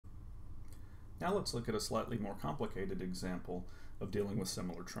Now let's look at a slightly more complicated example of dealing with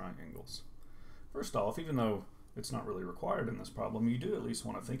similar triangles. First off, even though it's not really required in this problem, you do at least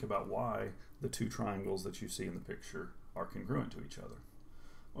want to think about why the two triangles that you see in the picture are congruent to each other.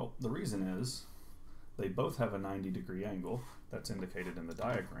 Well, the reason is they both have a 90-degree angle that's indicated in the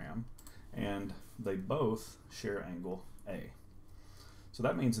diagram, and they both share angle A. So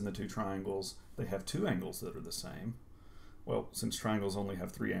that means in the two triangles they have two angles that are the same. Well, since triangles only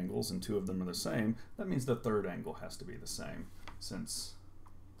have three angles and two of them are the same, that means the third angle has to be the same, since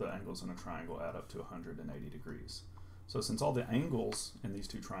the angles in a triangle add up to 180 degrees. So since all the angles in these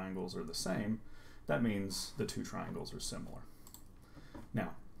two triangles are the same, that means the two triangles are similar.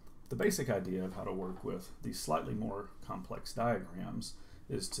 Now, the basic idea of how to work with these slightly more complex diagrams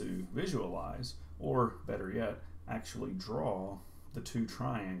is to visualize, or better yet, actually draw the two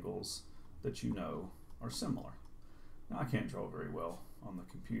triangles that you know are similar. Now, I can't draw very well on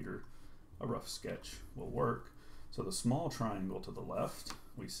the computer. A rough sketch will work. So the small triangle to the left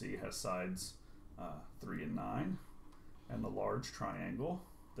we see has sides 3 and 9, and the large triangle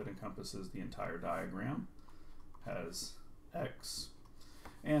that encompasses the entire diagram has x.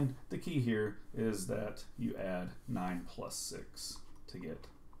 And the key here is that you add 9 plus 6 to get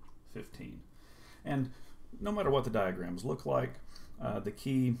 15. And no matter what the diagrams look like, the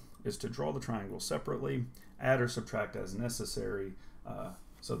key is to draw the triangles separately, add or subtract as necessary,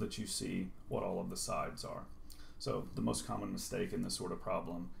 so that you see what all of the sides are. So the most common mistake in this sort of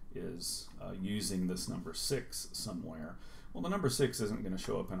problem is using this number 6 somewhere. Well, the number 6 isn't going to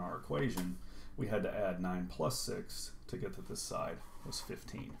show up in our equation. We had to add 9 plus 6 to get that this side was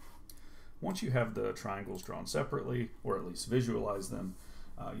 15. Once you have the triangles drawn separately, or at least visualize them,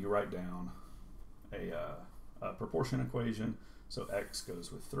 you write down a proportion equation. So x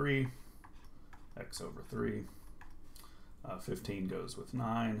goes with 3, x over 3. 15 goes with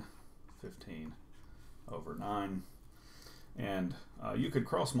 9, 15 over 9. And you could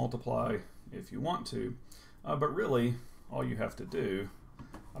cross multiply if you want to, but really all you have to do,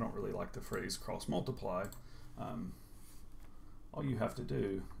 I don't really like the phrase cross multiply, all you have to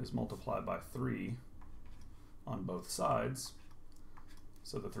do is multiply by 3 on both sides.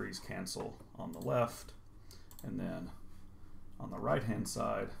 So the 3's cancel on the left, and then on the right hand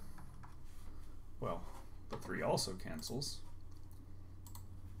side, well, the 3 also cancels.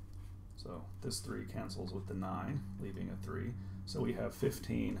 So this 3 cancels with the 9, leaving a 3. So we have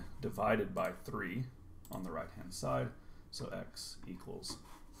 15 divided by 3 on the right hand side, so x equals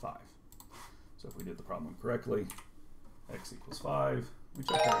 5. So if we did the problem correctly, x equals 5, we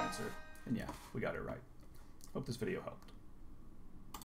checked our answer, and yeah, we got it right. Hope this video helped.